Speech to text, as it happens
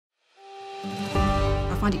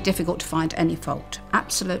I find it difficult to find any fault.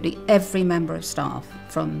 Absolutely every member of staff,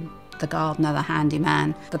 from the gardener, the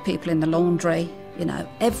handyman, the people in the laundry, you know,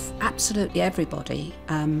 absolutely everybody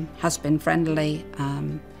has been friendly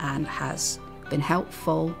and has been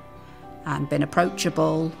helpful and been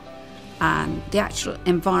approachable. And the actual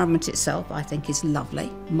environment itself, I think, is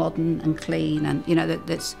lovely, modern and clean, and you know,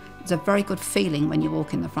 it's a very good feeling when you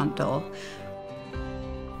walk in the front door.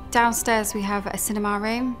 Downstairs we have a cinema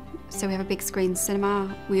room, so we have a big screen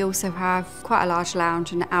cinema. We also have quite a large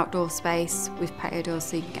lounge and an outdoor space with patio doors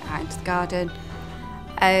so you can get out into the garden.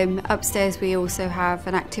 Upstairs we also have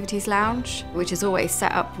an activities lounge, which is always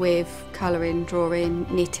set up with colouring, drawing,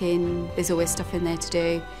 knitting. There's always stuff in there to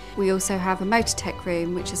do. We also have a motor tech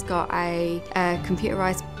room, which has got a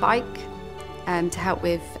computerised bike to help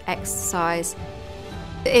with exercise.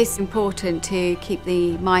 It's important to keep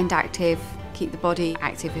the mind active, keep the body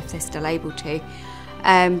active if they're still able to,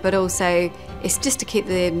 but also it's just to keep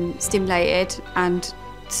them stimulated and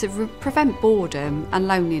to prevent boredom and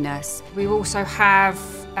loneliness. We also have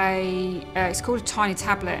it's called a tiny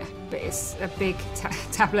tablet, but it's a big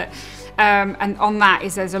tablet, and on that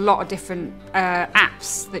there's a lot of different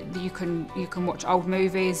apps that you can watch old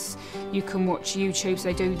movies, you can watch YouTube, so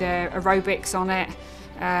they do their aerobics on it,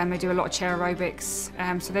 they do a lot of chair aerobics,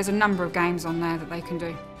 so there's a number of games on there that they can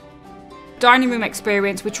do. Dining room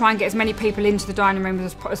experience, we try and get as many people into the dining room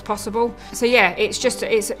as possible. So yeah,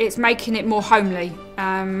 it's making it more homely,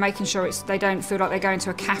 making sure they don't feel like they're going to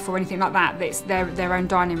a cafe or anything like that, that it's their own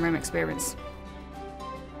dining room experience.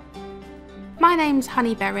 My name's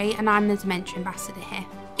Honeyberry and I'm the Dementia Ambassador here.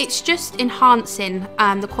 It's just enhancing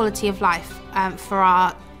the quality of life for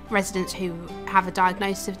our residents who have a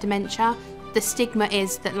diagnosis of dementia. The stigma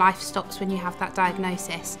is that life stops when you have that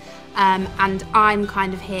diagnosis, and I'm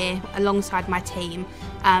kind of here alongside my team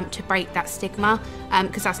to break that stigma,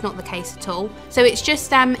 because that's not the case at all. So it's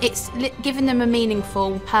just it's giving them a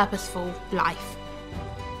meaningful, purposeful life.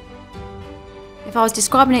 If I was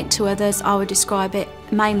describing it to others, I would describe it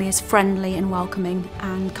mainly as friendly and welcoming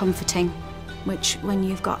and comforting, which when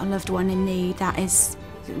you've got a loved one in need, that is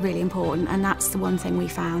really important, and that's the one thing we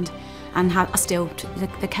found. And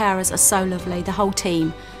the carers are so lovely, the whole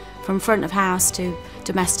team, from front of house to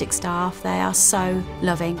domestic staff, they are so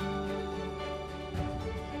loving.